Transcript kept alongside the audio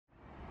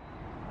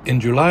In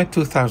July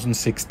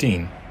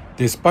 2016,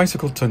 this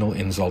bicycle tunnel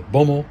in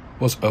Zaltbommel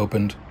was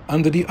opened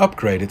under the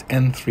upgraded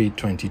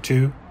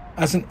N322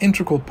 as an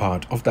integral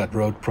part of that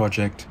road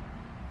project.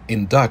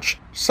 In Dutch,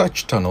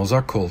 such tunnels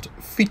are called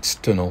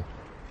Fiepstunnel,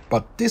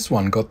 but this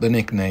one got the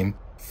nickname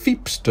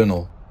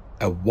Fiepstunnel,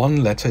 a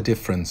one-letter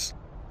difference.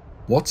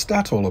 What's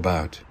that all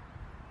about?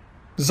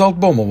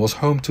 Zaltbommel was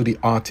home to the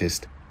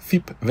artist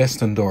Fiep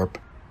Westendorp.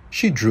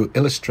 She drew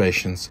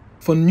illustrations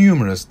for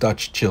numerous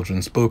Dutch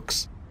children's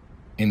books.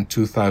 In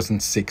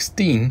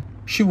 2016,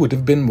 she would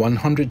have been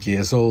 100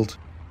 years old.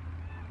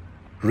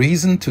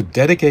 Reason to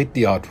dedicate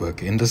the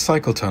artwork in the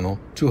cycle tunnel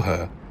to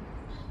her.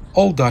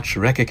 All Dutch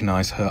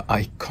recognize her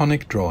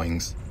iconic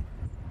drawings.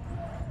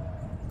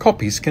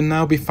 Copies can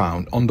now be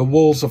found on the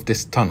walls of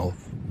this tunnel,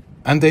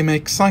 and they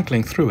make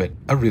cycling through it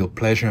a real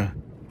pleasure.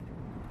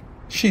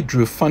 She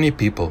drew funny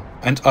people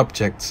and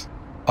objects,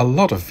 a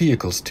lot of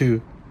vehicles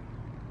too.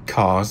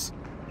 Cars,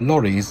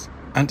 lorries,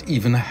 and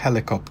even a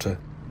helicopter.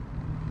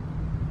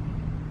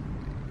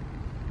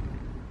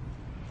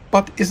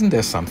 But isn't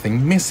there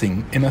something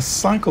missing in a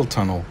cycle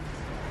tunnel?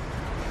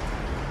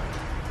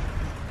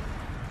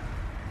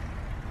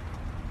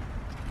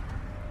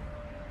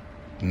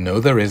 No,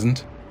 there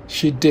isn't.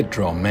 She did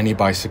draw many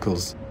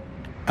bicycles,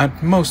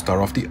 and most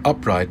are of the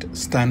upright,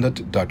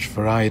 standard Dutch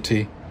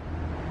variety,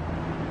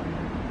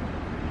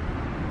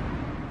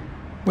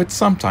 with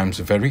sometimes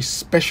very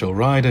special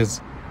riders.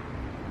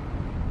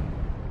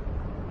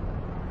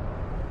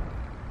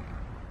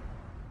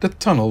 The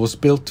tunnel was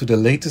built to the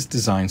latest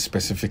design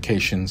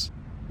specifications,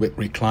 with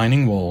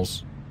reclining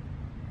walls.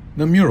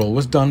 The mural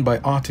was done by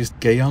artist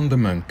Gejan de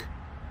Munk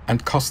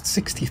and cost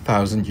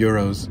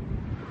 €60,000,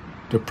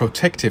 the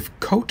protective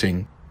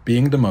coating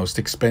being the most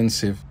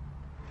expensive.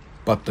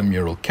 But the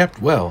mural kept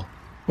well,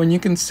 when you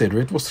consider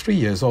it was 3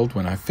 years old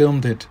when I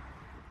filmed it.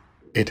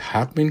 It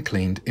had been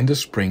cleaned in the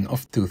spring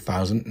of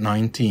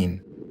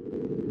 2019.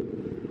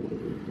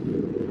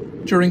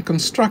 During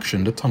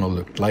construction, the tunnel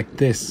looked like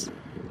this.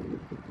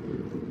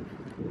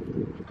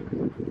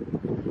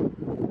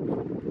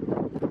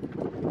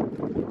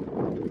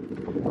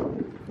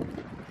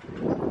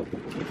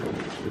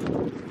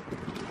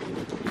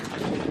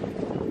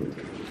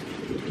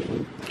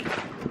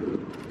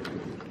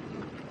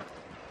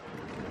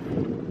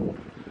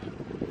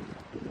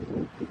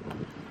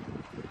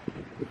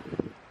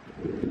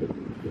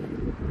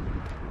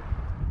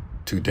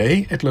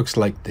 Today it looks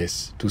like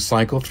this to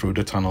cycle through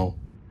the tunnel.